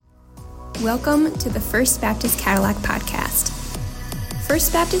Welcome to the First Baptist Cadillac podcast.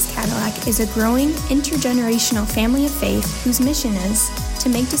 First Baptist Cadillac is a growing intergenerational family of faith whose mission is to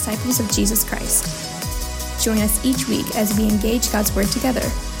make disciples of Jesus Christ. Join us each week as we engage God's Word together.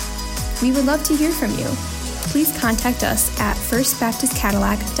 We would love to hear from you. Please contact us at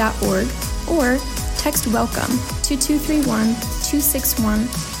firstbaptistcadillac.org or text WELCOME to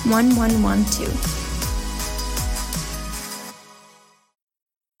 231-261-1112.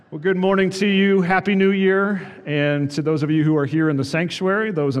 Well, good morning to you. Happy New Year. And to those of you who are here in the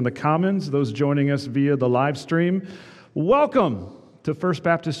sanctuary, those in the Commons, those joining us via the live stream, welcome to First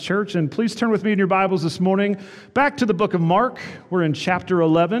Baptist Church. And please turn with me in your Bibles this morning back to the book of Mark. We're in chapter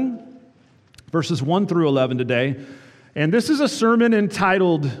 11, verses 1 through 11 today. And this is a sermon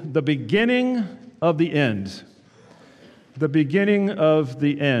entitled, The Beginning of the End. The beginning of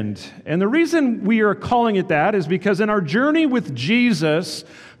the end. And the reason we are calling it that is because in our journey with Jesus,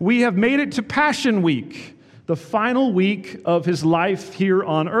 we have made it to Passion Week, the final week of his life here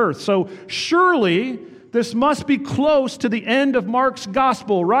on earth. So surely this must be close to the end of Mark's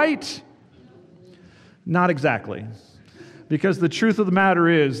gospel, right? Not exactly. Because the truth of the matter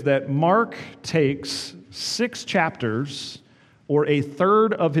is that Mark takes 6 chapters, or a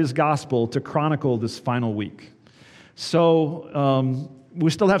third of his gospel, to chronicle this final week. So we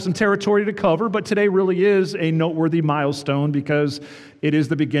still have some territory to cover, but today really is a noteworthy milestone because it is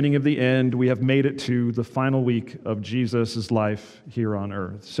the beginning of the end. We have made it to the final week of Jesus' life here on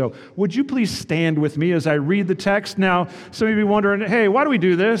earth. So would you please stand with me as I read the text? Now, some of you may be wondering, hey, why do we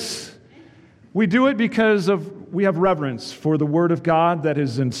do this? We do it because we have reverence for the Word of God that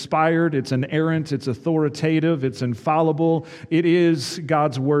is inspired, it's inerrant, it's authoritative, it's infallible. It is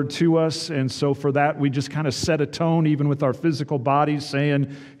God's Word to us, and so for that, we just kind of set a tone even with our physical bodies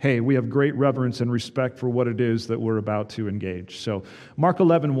saying, hey, we have great reverence and respect for what it is that we're about to engage. So Mark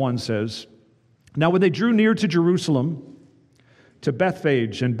 11:1 says, Now when they drew near to Jerusalem, to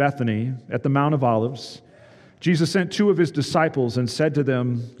Bethphage and Bethany at the Mount of Olives, Jesus sent 2 of his disciples and said to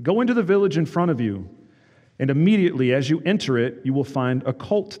them, Go into the village in front of you, and immediately as you enter it, you will find a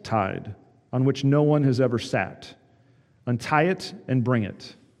colt tied, on which no one has ever sat. Untie it and bring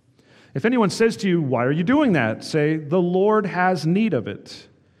it. If anyone says to you, Why are you doing that? Say, The Lord has need of it,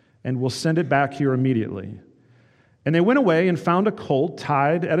 and will send it back here immediately. And they went away and found a colt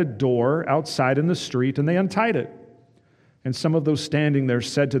tied at a door outside in the street, and they untied it. And some of those standing there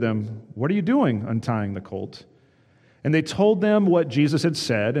said to them, What are you doing untying the colt? And they told them what Jesus had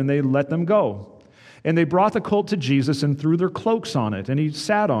said, and they let them go. And they brought the colt to Jesus and threw their cloaks on it, and he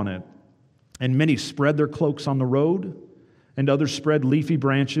sat on it. And many spread their cloaks on the road, and others spread leafy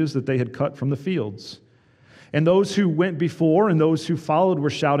branches that they had cut from the fields. And those who went before and those who followed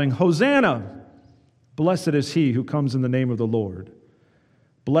were shouting, Hosanna! Blessed is he who comes in the name of the Lord.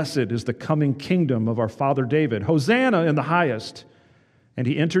 Blessed is the coming kingdom of our father David. Hosanna in the highest. And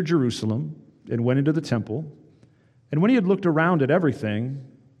he entered Jerusalem and went into the temple. And when he had looked around at everything,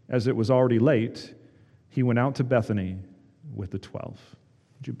 as it was already late, he went out to Bethany with the 12.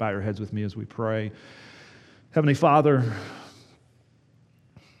 Would you bow your heads with me as we pray? Heavenly Father,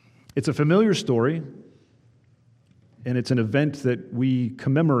 it's a familiar story, and it's an event that we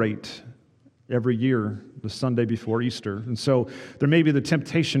commemorate every year, the Sunday before Easter. And so there may be the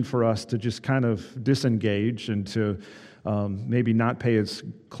temptation for us to just kind of disengage and to maybe not pay as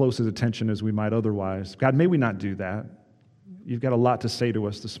close as attention as we might otherwise. God, may we not do that. You've got a lot to say to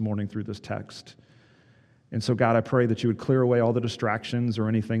us this morning through this text. And so, God, I pray that you would clear away all the distractions or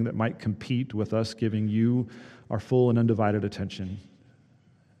anything that might compete with us giving you our full and undivided attention.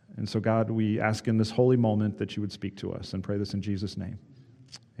 And so, God, we ask in this holy moment that you would speak to us and pray this in Jesus' name.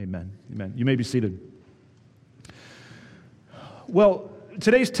 Amen. Amen. You may be seated. Well,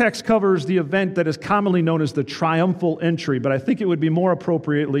 today's text covers the event that is commonly known as the triumphal entry, but I think it would be more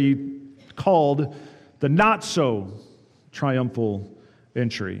appropriately called the not-so-triumphal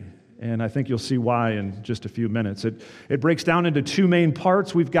entry. And I think you'll see why in just a few minutes. It breaks down into 2 main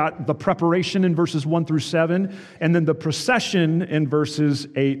parts. We've got the preparation in verses 1 through 7, and then the procession in verses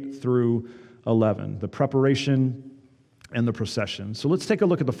 8 through 11. The preparation and the procession. So let's take a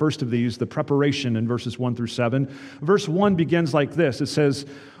look at the first of these, the preparation in verses 1 through 7. Verse 1 begins like this. It says,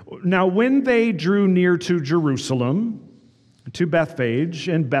 Now when they drew near to Jerusalem, to Bethphage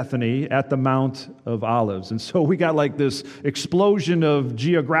and Bethany at the Mount of Olives. And so we got like this explosion of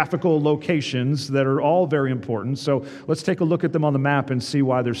geographical locations that are all very important. So let's take a look at them on the map and see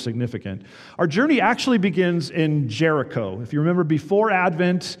why they're significant. Our journey actually begins in Jericho. If you remember before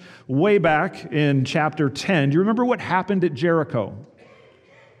Advent, way back in chapter 10, do you remember what happened at Jericho?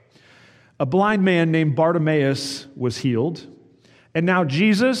 A blind man named Bartimaeus was healed. And now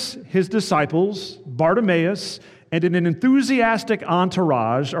Jesus, his disciples, Bartimaeus, and an enthusiastic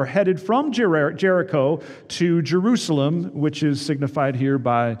entourage are headed from Jericho to Jerusalem, which is signified here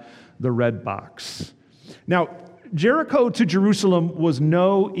by the red box. Now, Jericho to Jerusalem was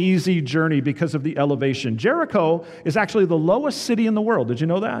no easy journey because of the elevation. Jericho is actually the lowest city in the world. Did you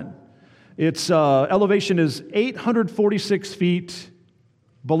know that? Its elevation is 846 feet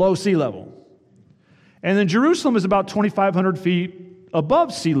below sea level. And then Jerusalem is about 2,500 feet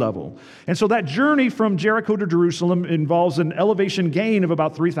above sea level. And so that journey from Jericho to Jerusalem involves an elevation gain of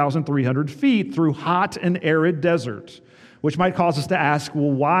about 3,300 feet through hot and arid desert, which might cause us to ask,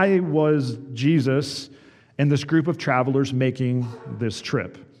 well, why was Jesus and this group of travelers making this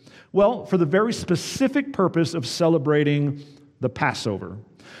trip? Well, for the very specific purpose of celebrating the Passover.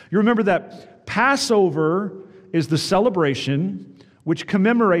 You remember that Passover is the celebration which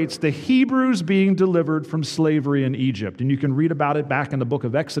commemorates the Hebrews being delivered from slavery in Egypt. And you can read about it back in the book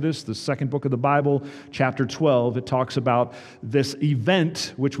of Exodus, the second book of the Bible, chapter 12. It talks about this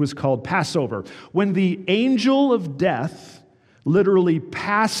event, which was called Passover. When the angel of death literally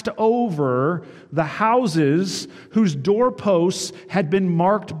passed over the houses whose doorposts had been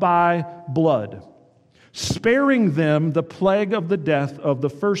marked by blood, sparing them the plague of the death of the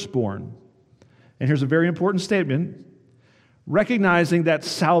firstborn. And here's a very important statement: recognizing that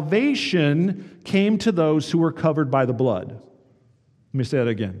salvation came to those who were covered by the blood. Let me say that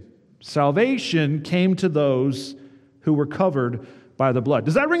again. Salvation came to those who were covered by the blood.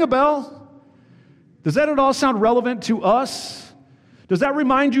 Does that ring a bell? Does that at all sound relevant to us? Does that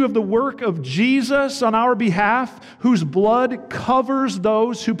remind you of the work of Jesus on our behalf, whose blood covers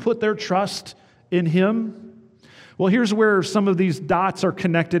those who put their trust in Him? Well, here's where some of these dots are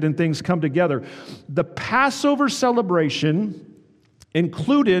connected and things come together. The Passover celebration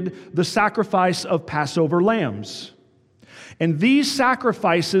included the sacrifice of Passover lambs. And these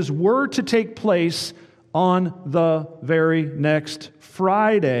sacrifices were to take place on the very next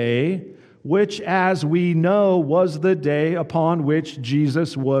Friday, which, as we know, was the day upon which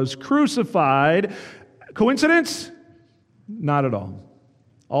Jesus was crucified. Coincidence? Not at all.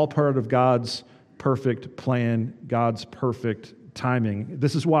 All part of God's perfect plan, God's perfect timing.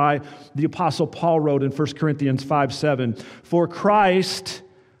 This is why the Apostle Paul wrote in 1 Corinthians 5:7, "For Christ,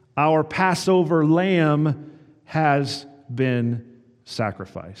 our Passover lamb, has been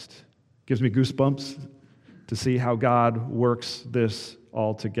sacrificed." Gives me goosebumps to see how God works this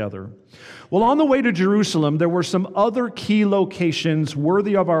all together. Well, on the way to Jerusalem, there were some other key locations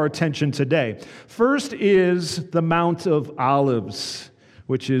worthy of our attention today. First is the Mount of Olives,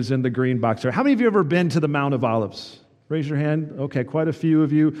 which is in the green box there. How many of you have ever been to the Mount of Olives? Raise your hand. Okay, quite a few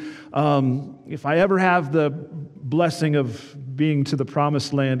of you. If I ever have the blessing of being to the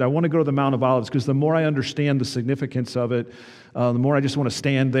promised land, I want to go to the Mount of Olives, because the more I understand the significance of it, the more I just want to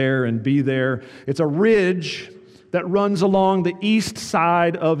stand there and be there. It's a ridge that runs along the east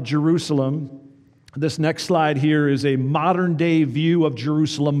side of Jerusalem. This next slide here is a modern-day view of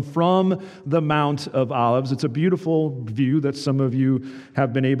Jerusalem from the Mount of Olives. It's a beautiful view that some of you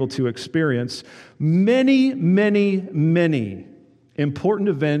have been able to experience. Many, many, many important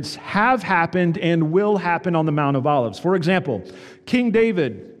events have happened and will happen on the Mount of Olives. For example, King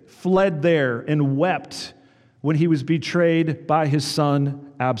David fled there and wept when he was betrayed by his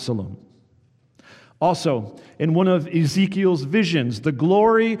son Absalom. Also, in one of Ezekiel's visions, the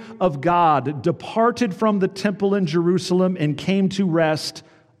glory of God departed from the temple in Jerusalem and came to rest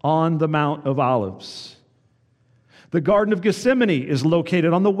on the Mount of Olives. The Garden of Gethsemane is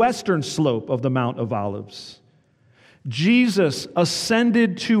located on the western slope of the Mount of Olives. Jesus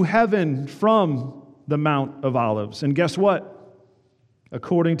ascended to heaven from the Mount of Olives. And guess what?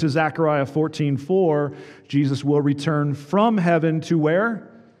 According to Zechariah 14:4, Jesus will return from heaven to where?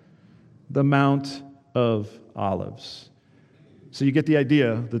 The Mount of Olives. So you get the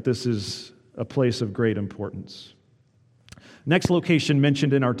idea that this is a place of great importance. Next location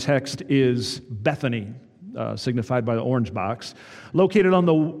mentioned in our text is Bethany, signified by the orange box, located on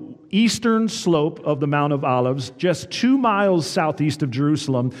the eastern slope of the Mount of Olives, just 2 miles southeast of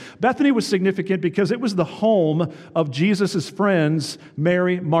Jerusalem. Bethany was significant because it was the home of Jesus' friends,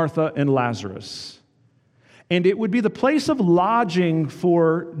 Mary, Martha, and Lazarus. And it would be the place of lodging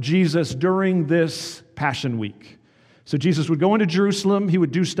for Jesus during this Passion Week. So Jesus would go into Jerusalem, he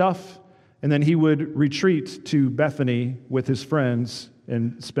would do stuff, and then he would retreat to Bethany with his friends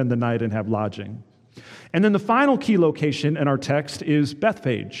and spend the night and have lodging. And then the final key location in our text is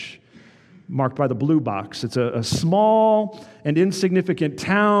Bethphage, marked by the blue box. It's a small and insignificant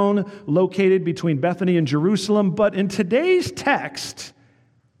town located between Bethany and Jerusalem, but in today's text,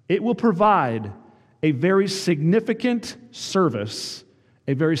 it will provide a very significant service,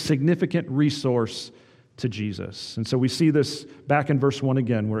 a very significant resource to Jesus. And so we see this back in verse 1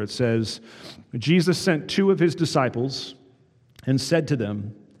 again, where it says, Jesus sent 2 of his disciples and said to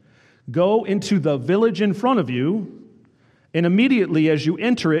them, "Go into the village in front of you, and immediately as you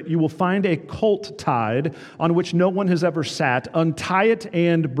enter it, you will find a colt tied on which no one has ever sat. Untie it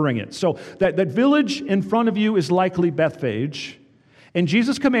and bring it." So that village in front of you is likely Bethphage. And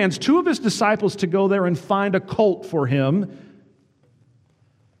Jesus commands 2 of his disciples to go there and find a colt for him,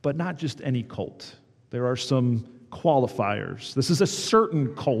 but not just any colt. There are some qualifiers. This is a certain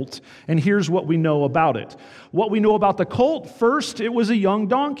colt, and here's what we know about it. What we know about the colt, first, it was a young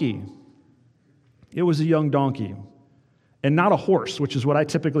donkey. It was a young donkey, and not a horse, which is what I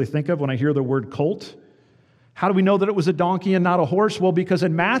typically think of when I hear the word colt. How do we know that it was a donkey and not a horse? Well, because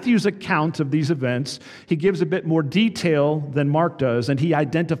in Matthew's account of these events, he gives a bit more detail than Mark does, and he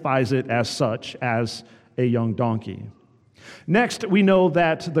identifies it as such, as a young donkey. Next, we know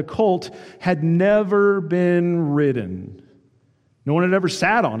that the colt had never been ridden. No one had ever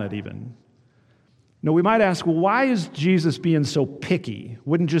sat on it even. Now, we might ask, well, why is Jesus being so picky?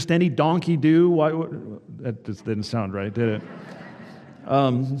 Wouldn't just any donkey do? That just didn't sound right, did it?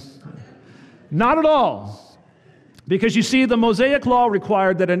 Not at all. Because you see, the Mosaic law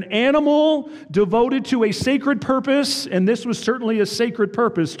required that an animal devoted to a sacred purpose, and this was certainly a sacred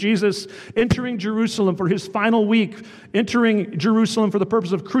purpose, Jesus entering Jerusalem for his final week, entering Jerusalem for the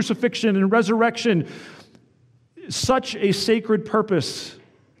purpose of crucifixion and resurrection, such a sacred purpose,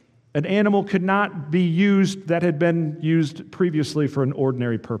 an animal could not be used that had been used previously for an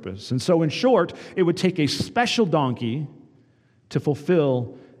ordinary purpose. And so, in short, it would take a special donkey to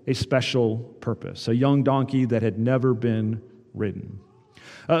fulfill a special purpose, a young donkey that had never been ridden.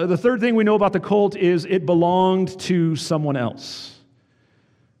 The third thing we know about the colt is it belonged to someone else.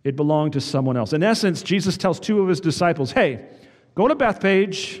 It belonged to someone else. In essence, Jesus tells 2 of his disciples, hey, go to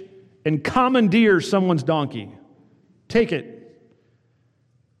Bethphage and commandeer someone's donkey. Take it.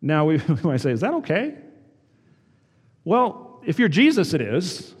 Now, we might say, is that okay? Well, if you're Jesus, it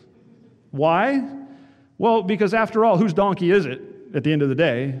is. Why? Well, because after all, whose donkey is it? At the end of the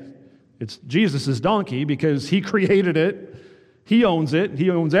day, it's Jesus' donkey because he created it. He owns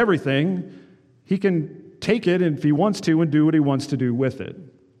everything. He can take it if he wants to and do what he wants to do with it.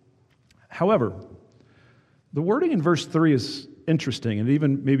 However, the wording in verse 3 is interesting and it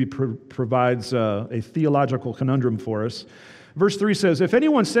even maybe provides a theological conundrum for us. Verse 3 says, if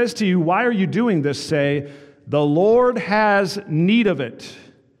anyone says to you, why are you doing this? Say, the Lord has need of it,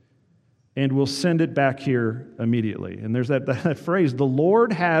 and we'll send it back here immediately. And there's that phrase, the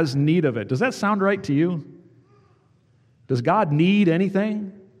Lord has need of it. Does that sound right to you? Does God need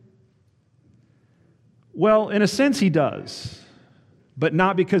anything? Well, in a sense, he does, but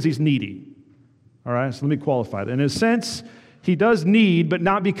not because he's needy. All right, so let me qualify that. In a sense, he does need, but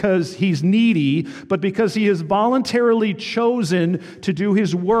not because he's needy, but because he has voluntarily chosen to do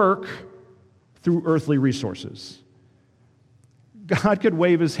his work through earthly resources. God could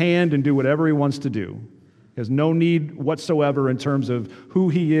wave his hand and do whatever he wants to do. He has no need whatsoever in terms of who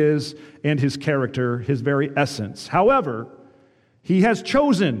he is and his character, his very essence. However, he has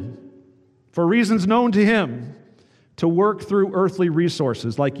chosen, for reasons known to him, to work through earthly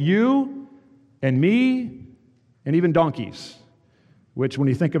resources like you and me and even donkeys, which when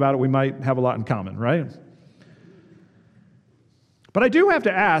you think about it, we might have a lot in common, right? But I do have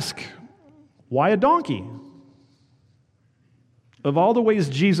to ask, why a donkey? Of all the ways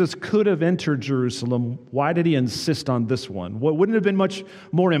Jesus could have entered Jerusalem, why did he insist on this one? Wouldn't it have been much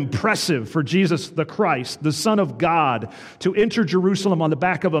more impressive for Jesus the Christ, the Son of God, to enter Jerusalem on the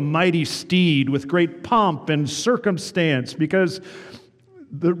back of a mighty steed with great pomp and circumstance? Because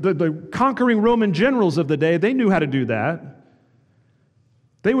the conquering Roman generals of the day, they knew how to do that.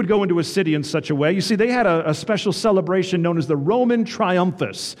 They would go into a city in such a way. You see, they had a special celebration known as the Roman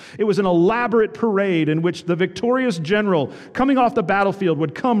Triumphus. It was an elaborate parade in which the victorious general coming off the battlefield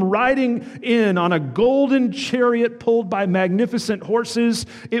would come riding in on a golden chariot pulled by magnificent horses.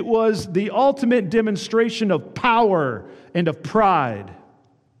 It was the ultimate demonstration of power and of pride.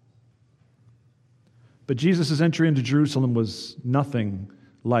 But Jesus' entry into Jerusalem was nothing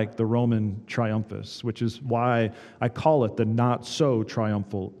like the Roman Triumphus, which is why I call it the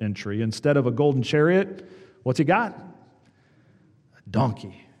not-so-triumphal entry. Instead of a golden chariot, what's he got? A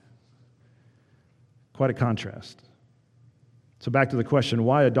donkey. Quite a contrast. So back to the question,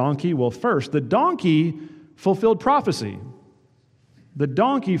 why a donkey? Well, first, the donkey fulfilled prophecy. The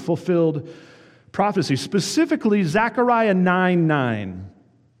donkey fulfilled prophecy, specifically Zechariah 9:9.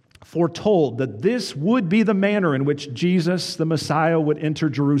 foretold that this would be the manner in which Jesus, the Messiah, would enter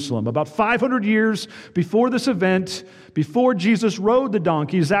Jerusalem. About 500 years before this event, before Jesus rode the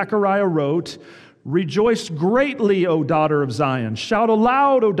donkey, Zechariah wrote, "Rejoice greatly, O daughter of Zion. Shout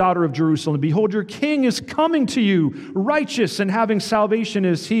aloud, O daughter of Jerusalem. Behold, your king is coming to you. Righteous and having salvation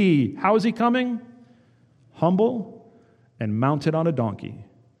is he." How is he coming? Humble and mounted on a donkey,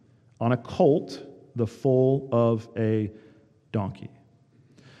 on a colt, the foal of a donkey.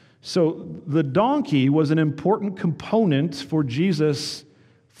 So the donkey was an important component for Jesus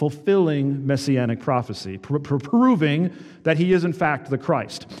fulfilling messianic prophecy, proving that he is in fact the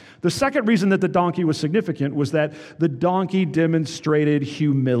Christ. The second reason that the donkey was significant was that the donkey demonstrated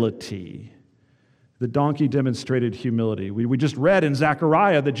humility. The donkey demonstrated humility. We just read in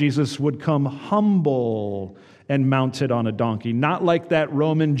Zechariah that Jesus would come humble and mounted on a donkey, not like that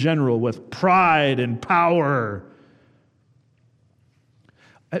Roman general with pride and power.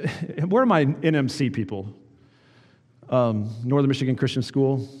 Where are my NMC people? Northern Michigan Christian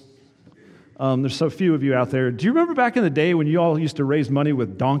School. There's so few of you out there. Do you remember back in the day when you all used to raise money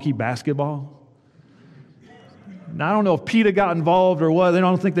with donkey basketball? Now, I don't know if PETA got involved or what. I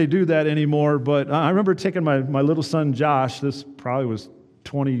don't think they do that anymore. But I remember taking my little son Josh, this probably was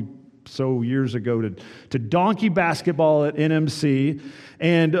 20 so years ago, to donkey basketball at NMC.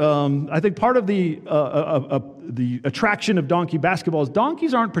 And I think part of the attraction of donkey basketball is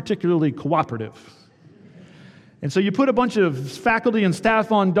donkeys aren't particularly cooperative. And so you put a bunch of faculty and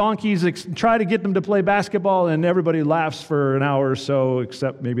staff on donkeys, try to get them to play basketball, and everybody laughs for an hour or so,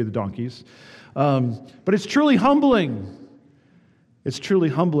 except maybe the donkeys. But it's truly humbling. It's truly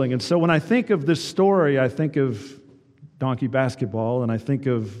humbling. And so when I think of this story, I think of donkey basketball, and I think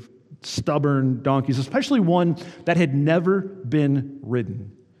of stubborn donkeys, especially one that had never been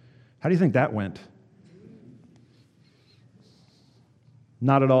ridden. How do you think that went?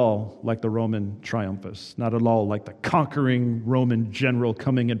 Not at all like the Roman triumphus. Not at all like the conquering Roman general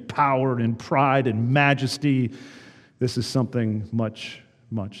coming in power and pride and majesty. This is something much,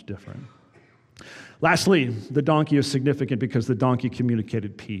 much different. Lastly, the donkey is significant because the donkey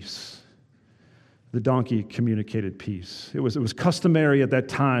communicated peace. The donkey communicated peace. It was customary at that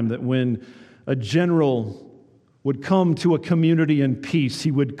time that when a general would come to a community in peace,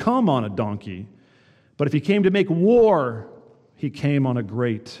 he would come on a donkey. But if he came to make war, he came on a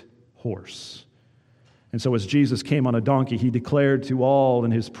great horse. And so as Jesus came on a donkey, he declared to all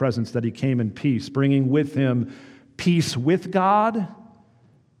in his presence that he came in peace, bringing with him peace with God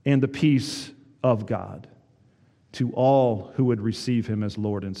and the peace of God to all who would receive him as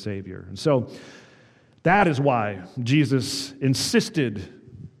Lord and Savior. And so that is why Jesus insisted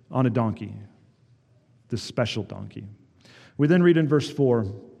on a donkey, this special donkey. We then read in verse 4,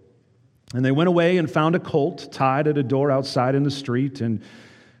 "And they went away and found a colt tied at a door outside in the street, and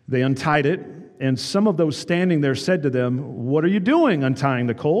they untied it. And some of those standing there said to them, 'What are you doing untying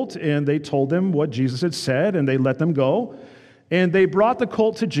the colt?' And they told them what Jesus had said, and they let them go. And they brought the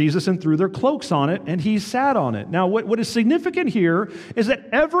colt to Jesus and threw their cloaks on it, and he sat on it." Now, what is significant here is that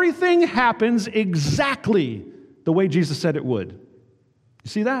everything happens exactly the way Jesus said it would. You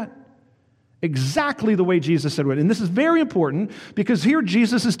see that? Exactly the way Jesus said it would. And this is very important because here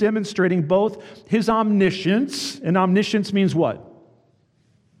Jesus is demonstrating both his omniscience, and omniscience means what?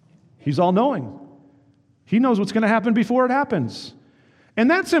 He's all-knowing. He knows what's going to happen before it happens.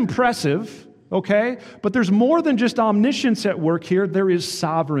 And that's impressive. Okay? But there's more than just omniscience at work here. There is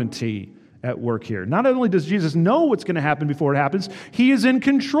sovereignty at work here. Not only does Jesus know what's going to happen before it happens, he is in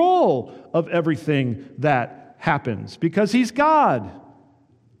control of everything that happens because he's God.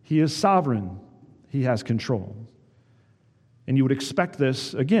 He is sovereign. He has control. And you would expect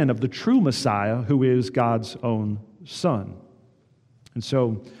this, again, of the true Messiah who is God's own Son. And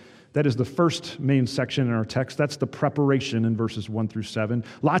so that is the first main section in our text. That's the preparation in verses 1 through 7.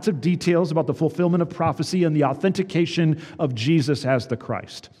 Lots of details about the fulfillment of prophecy and the authentication of Jesus as the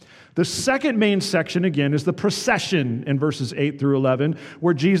Christ. The second main section, again, is the procession in verses 8 through 11,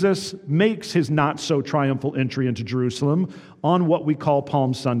 where Jesus makes his not-so-triumphal entry into Jerusalem on what we call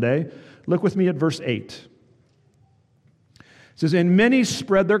Palm Sunday. Look with me at verse 8. It says, "And many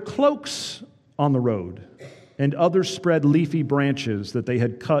spread their cloaks on the road, and others spread leafy branches that they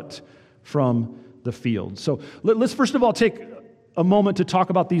had cut from the field." So let's first of all take a moment to talk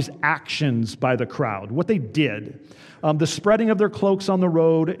about these actions by the crowd, what they did. The spreading of their cloaks on the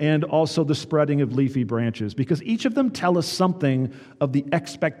road and also the spreading of leafy branches, because each of them tell us something of the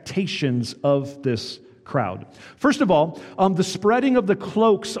expectations of this crowd. First of all, the spreading of the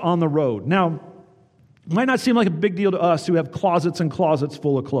cloaks on the road. Now, Might not seem like a big deal to us who have closets and closets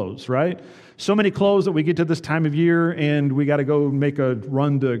full of clothes, right? So many clothes that we get to this time of year and we got to go make a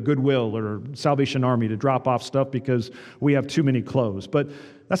run to Goodwill or Salvation Army to drop off stuff because we have too many clothes. But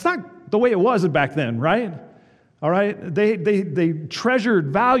that's not the way it was back then, right? All right? They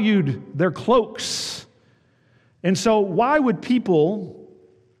treasured, valued their cloaks. And so why would people,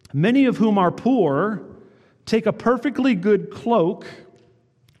 many of whom are poor, take a perfectly good cloak,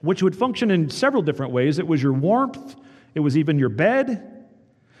 which would function in several different ways? It was your warmth. It was even your bed.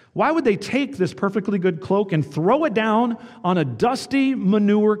 Why would they take this perfectly good cloak and throw it down on a dusty,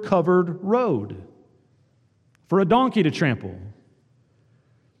 manure-covered road for a donkey to trample?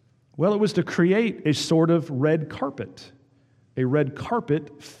 Well, it was to create a sort of red carpet, a red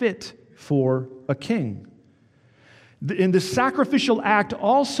carpet fit for a king. And the sacrificial act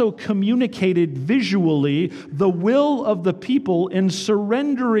also communicated visually the will of the people in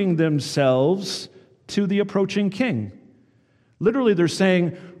surrendering themselves to the approaching king. Literally, they're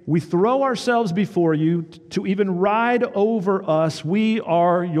saying, we throw ourselves before you to even ride over us. We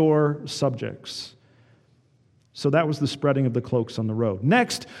are your subjects. So that was the spreading of the cloaks on the road.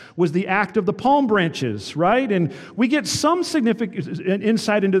 Next was the act of the palm branches, right? And we get some significant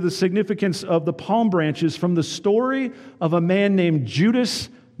insight into the significance of the palm branches from the story of a man named Judas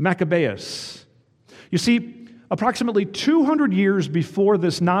Maccabeus. You see, approximately 200 years before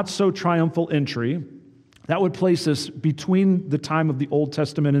this not-so-triumphal entry, that would place us between the time of the Old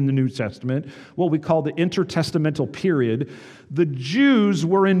Testament and the New Testament, what we call the intertestamental period. The Jews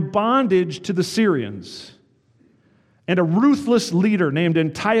were in bondage to the Syrians. And a ruthless leader named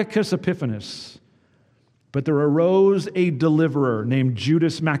Antiochus Epiphanes. But there arose a deliverer named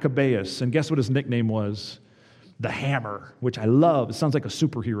Judas Maccabeus. And guess what his nickname was? The Hammer, which I love. It sounds like a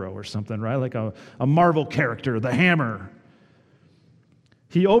superhero or something, right? Like a Marvel character, the Hammer.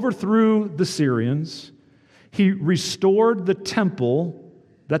 He overthrew the Syrians. He restored the temple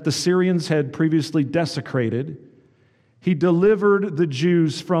that the Syrians had previously desecrated. He delivered the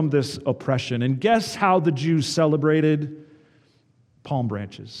Jews from this oppression. And guess how the Jews celebrated? Palm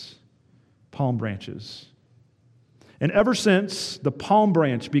branches. Palm branches. And ever since, the palm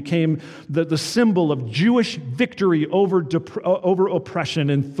branch became the symbol of Jewish victory over oppression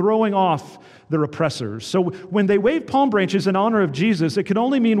and throwing off their oppressors. So when they waved palm branches in honor of Jesus, it could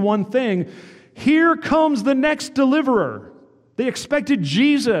only mean one thing. Here comes the next deliverer. They expected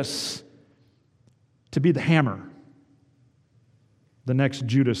Jesus to be the hammer. The next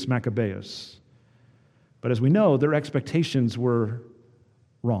Judas Maccabeus. But as we know, their expectations were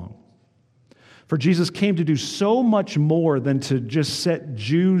wrong. For Jesus came to do so much more than to just set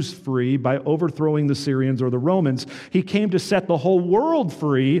Jews free by overthrowing the Syrians or the Romans. He came to set the whole world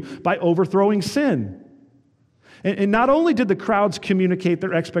free by overthrowing sin. And not only did the crowds communicate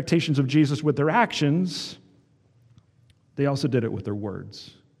their expectations of Jesus with their actions, they also did it with their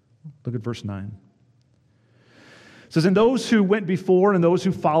words. Look at verse 9. It says, and those who went before and those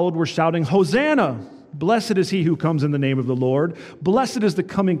who followed were shouting, Hosanna! Blessed is he who comes in the name of the Lord. Blessed is the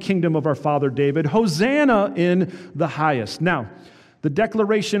coming kingdom of our father David. Hosanna in the highest. Now, the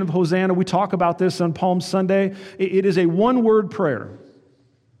declaration of Hosanna, we talk about this on Palm Sunday. It is a one-word prayer.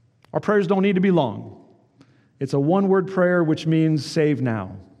 Our prayers don't need to be long. It's a one-word prayer, which means save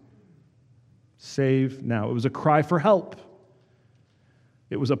now. Save now. It was a cry for help.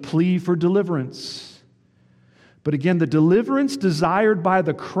 It was a plea for deliverance. But again, the deliverance desired by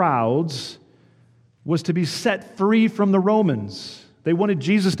the crowds was to be set free from the Romans. They wanted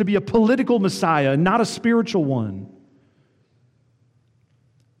Jesus to be a political Messiah, not a spiritual one.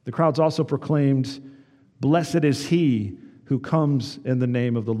 The crowds also proclaimed, blessed is he who comes in the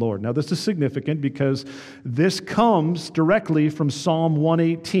name of the Lord. Now, this is significant because this comes directly from Psalm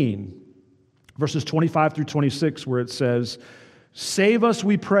 118, verses 25 through 26, where it says, save us,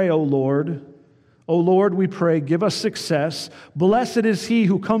 we pray, O Lord. O Lord, we pray, give us success. Blessed is he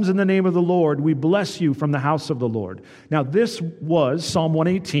who comes in the name of the Lord. We bless you from the house of the Lord. Now, this was, Psalm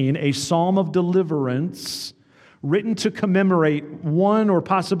 118, a psalm of deliverance written to commemorate one or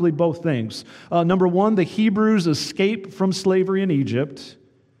possibly both things. Number one, the Hebrews' escape from slavery in Egypt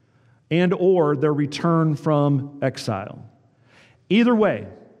and or their return from exile. Either way,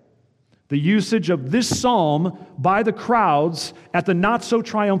 the usage of this psalm by the crowds at the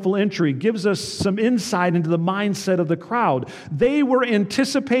not-so-triumphal entry gives us some insight into the mindset of the crowd. They were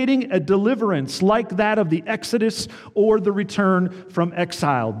anticipating a deliverance like that of the Exodus or the return from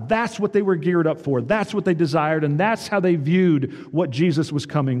exile. That's what they were geared up for. That's what they desired, and that's how they viewed what Jesus was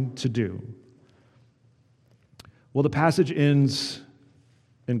coming to do. Well, the passage ends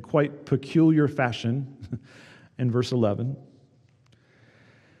in quite peculiar fashion in verse 11.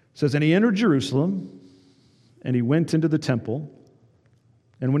 It says, and he entered Jerusalem, And he went into the temple,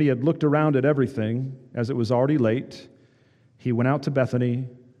 and when he had looked around at everything, as it was already late, he went out to Bethany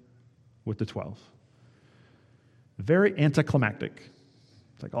with the 12. Very anticlimactic.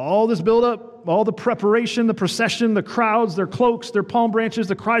 It's like all this buildup, all the preparation, the procession, the crowds, their cloaks, their palm branches,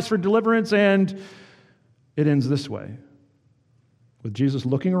 the cries for deliverance, and it ends this way, with Jesus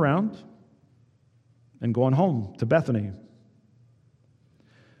looking around and going home to Bethany.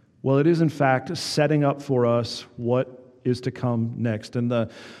 Well, it is in fact setting up for us what is to come next. And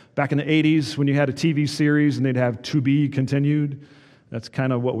back in the 80s, when you had a TV series and they'd have To Be Continued, that's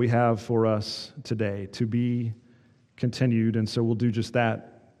kind of what we have for us today, to be continued. And so we'll do just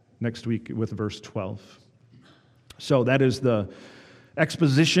that next week with verse 12. So that is the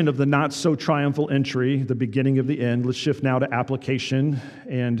exposition of the not-so-triumphal entry, the beginning of the end. Let's shift now to application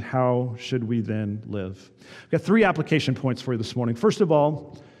and how should we then live. I've got 3 application points for you this morning. First of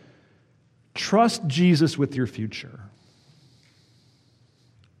all, trust Jesus with your future.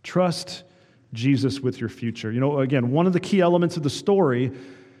 Trust Jesus with your future. You know, again, one of the key elements of the story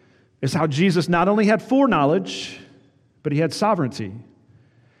is how Jesus not only had foreknowledge, but he had sovereignty.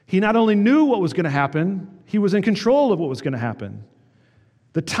 He not only knew what was going to happen, he was in control of what was going to happen.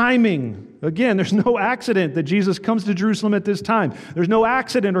 The timing, again, there's no accident that Jesus comes to Jerusalem at this time. There's no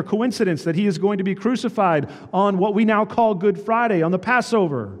accident or coincidence that he is going to be crucified on what we now call Good Friday, on the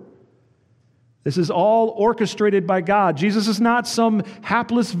Passover. This is all orchestrated by God. Jesus is not some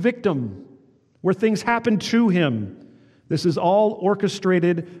hapless victim where things happen to him. This is all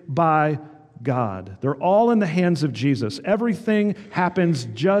orchestrated by God. They're all in the hands of Jesus. Everything happens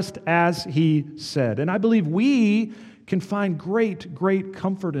just as he said. And I believe we can find great, great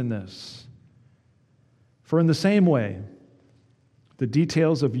comfort in this. For in the same way, the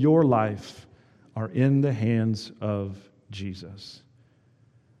details of your life are in the hands of Jesus.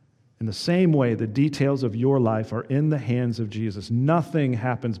 In the same way, the details of your life are in the hands of Jesus. Nothing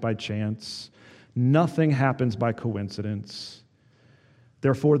happens by chance. Nothing happens by coincidence.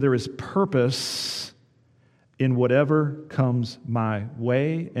 Therefore, there is purpose in whatever comes my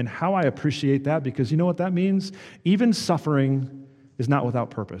way. And how I appreciate that, because you know what that means? Even suffering is not without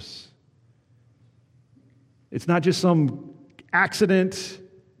purpose. It's not just some accident,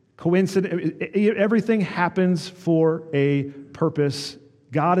 coincidence. Everything happens for a purpose.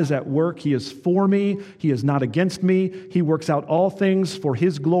 God is at work. He is for me. He is not against me. He works out all things for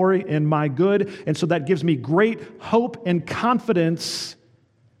his glory and my good. And so that gives me great hope and confidence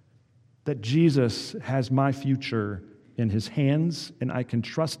that Jesus has my future in his hands, and I can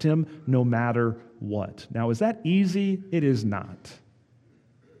trust him no matter what. Now, is that easy? It is not.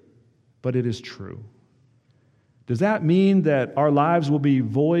 But it is true. Does that mean that our lives will be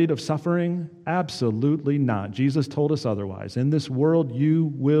void of suffering? Absolutely not. Jesus told us otherwise. In this world,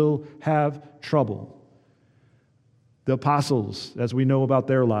 you will have trouble. The apostles, as we know about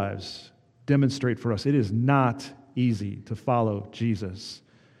their lives, demonstrate for us it is not easy to follow Jesus.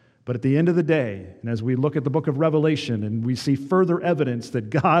 But at the end of the day, and as we look at the book of Revelation and we see further evidence that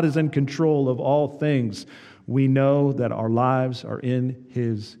God is in control of all things, we know that our lives are in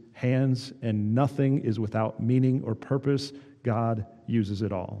his hands and nothing is without meaning or purpose. God uses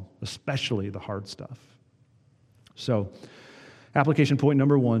it all, especially the hard stuff. So, application point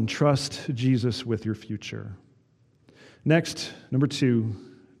number 1, trust Jesus with your future. Next, number 2,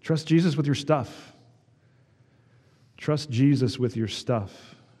 trust Jesus with your stuff. Trust Jesus with your stuff.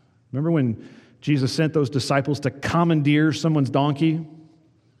 Remember when Jesus sent those disciples to commandeer someone's donkey?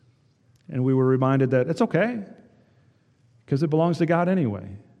 And we were reminded that it's okay, because it belongs to God anyway.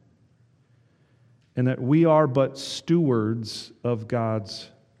 And that we are but stewards of God's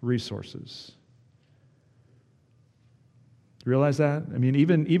resources. Realize that? I mean,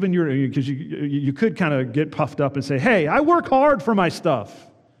 even because you could kind of get puffed up and say, hey, I work hard for my stuff.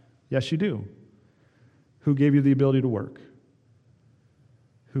 Yes, you do. Who gave you the ability to work?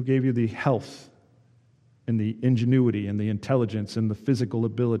 Who gave you the health and the ingenuity and the intelligence and the physical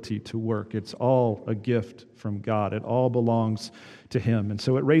ability to work? It's all a gift from God. It all belongs to him. And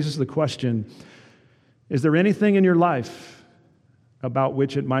so it raises the question, is there anything in your life about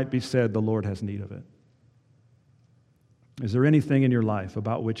which it might be said the Lord has need of it? Is there anything in your life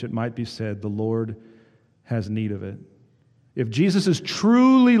about which it might be said the Lord has need of it? If Jesus is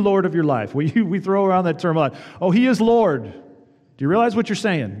truly Lord of your life, we throw around that term a lot. Oh, he is Lord. Do you realize what you're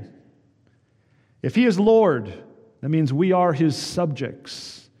saying? If he is Lord, that means we are his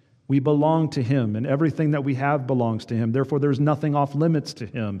subjects. We belong to him, and everything that we have belongs to him. Therefore, there's nothing off limits to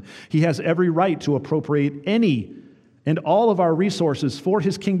him. He has every right to appropriate any and all of our resources for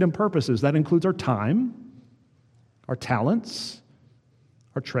his kingdom purposes. That includes our time, our talents,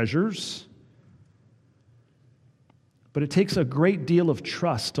 our treasures. But it takes a great deal of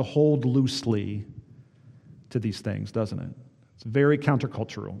trust to hold loosely to these things, doesn't it? It's very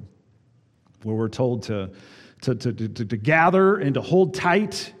countercultural, where we're told to gather and to hold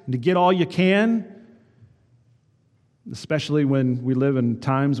tight and to get all you can, especially when we live in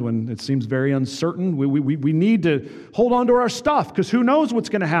times when it seems very uncertain. We need to hold on to our stuff because who knows what's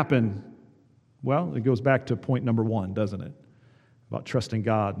going to happen? Well, it goes back to point number 1, doesn't it? About trusting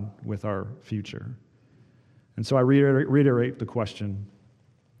God with our future. And so I reiterate the question,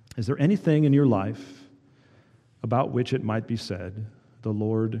 is there anything in your life about which it might be said, the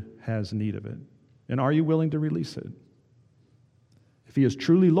Lord has need of it? And are you willing to release it? If He is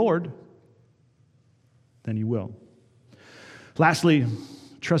truly Lord, then you will. Lastly,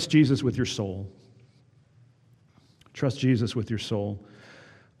 trust Jesus with your soul. Trust Jesus with your soul.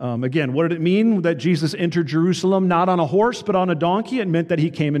 Again, what did it mean that Jesus entered Jerusalem not on a horse but on a donkey? It meant that He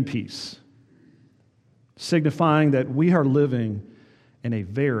came in peace, signifying that we are living in a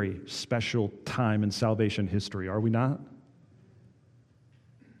very special time in salvation history, are we not?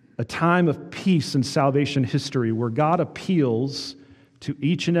 A time of peace in salvation history where God appeals to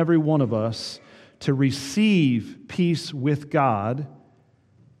each and every one of us to receive peace with God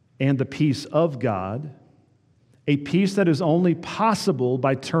and the peace of God, a peace that is only possible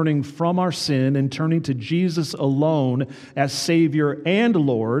by turning from our sin and turning to Jesus alone as Savior and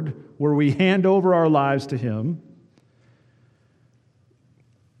Lord, where we hand over our lives to Him.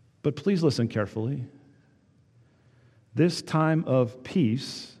 But please listen carefully. This time of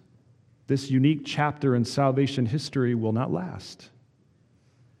peace, this unique chapter in salvation history, will not last.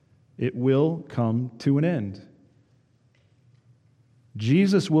 It will come to an end.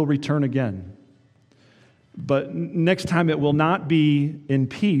 Jesus will return again. But next time it will not be in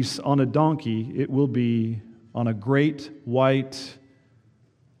peace on a donkey, it will be on a great white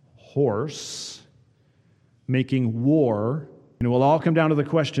horse making war. And it will all come down to the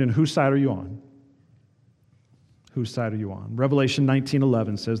question, whose side are you on? Whose side are you on? Revelation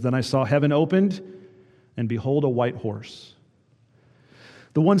 19:11 says, "Then I saw heaven opened, and behold, a white horse.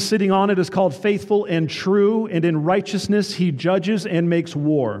 The one sitting on it is called Faithful and True, and in righteousness he judges and makes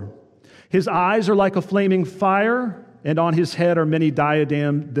war. His eyes are like a flaming fire, and on his head are many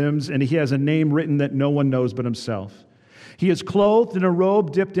diadems, and he has a name written that no one knows but himself. He is clothed in a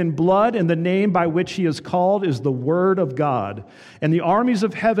robe dipped in blood, and the name by which he is called is the Word of God. And the armies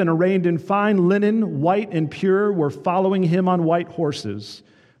of heaven, arrayed in fine linen, white and pure, were following him on white horses.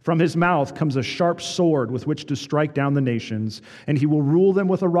 From his mouth comes a sharp sword with which to strike down the nations, and he will rule them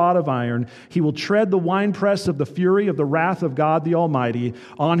with a rod of iron. He will tread the winepress of the fury of the wrath of God the Almighty.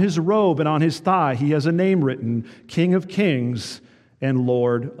 On his robe and on his thigh he has a name written, King of Kings and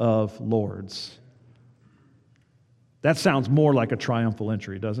Lord of Lords." That sounds more like a triumphal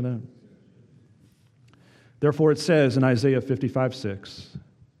entry, doesn't it? Therefore it says in Isaiah 55:6,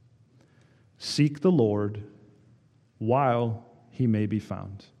 "Seek the Lord while he may be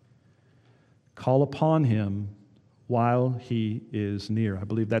found. Call upon him while he is near." I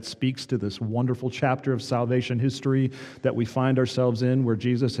believe that speaks to this wonderful chapter of salvation history that we find ourselves in, where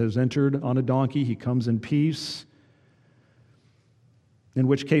Jesus has entered on a donkey. He comes in peace. In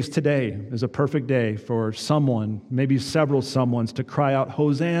which case today is a perfect day for someone, maybe several someones, to cry out,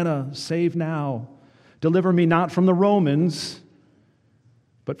 "Hosanna, save now. Deliver me not from the Romans,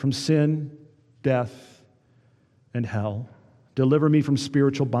 but from sin, death, and hell. Deliver me from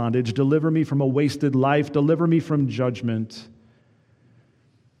spiritual bondage. Deliver me from a wasted life. Deliver me from judgment."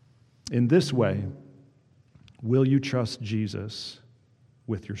 In this way, will you trust Jesus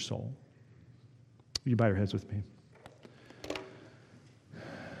with your soul? Will you bow your heads with me?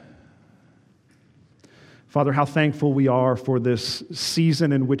 Father, how thankful we are for this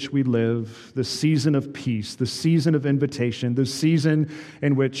season in which we live, the season of peace, the season of invitation, the season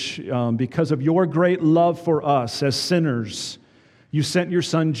in which, because of your great love for us as sinners, you sent your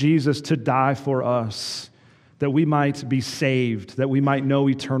Son Jesus to die for us, that we might be saved, that we might know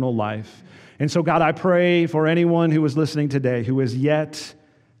eternal life. And so, God, I pray for anyone who is listening today who is yet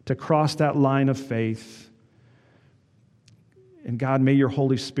to cross that line of faith. And God, may your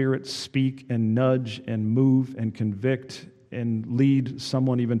Holy Spirit speak and nudge and move and convict and lead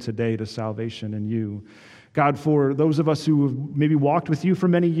someone even today to salvation in you. God, for those of us who have maybe walked with you for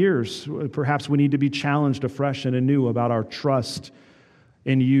many years, perhaps we need to be challenged afresh and anew about our trust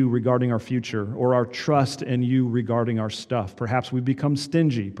in you regarding our future, or our trust in you regarding our stuff. Perhaps we've become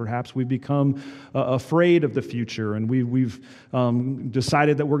stingy. Perhaps we've become afraid of the future, and we've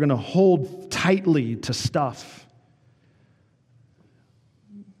decided that we're going to hold tightly to stuff.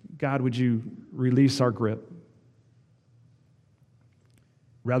 God, would you release our grip?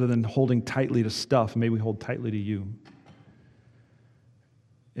 Rather than holding tightly to stuff, may we hold tightly to you.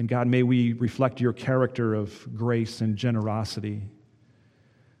 And God, may we reflect your character of grace and generosity.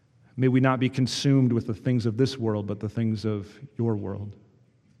 May we not be consumed with the things of this world, but the things of your world.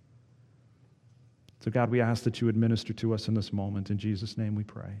 So God, we ask that you administer to us in this moment. In Jesus' name we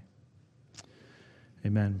pray. Amen.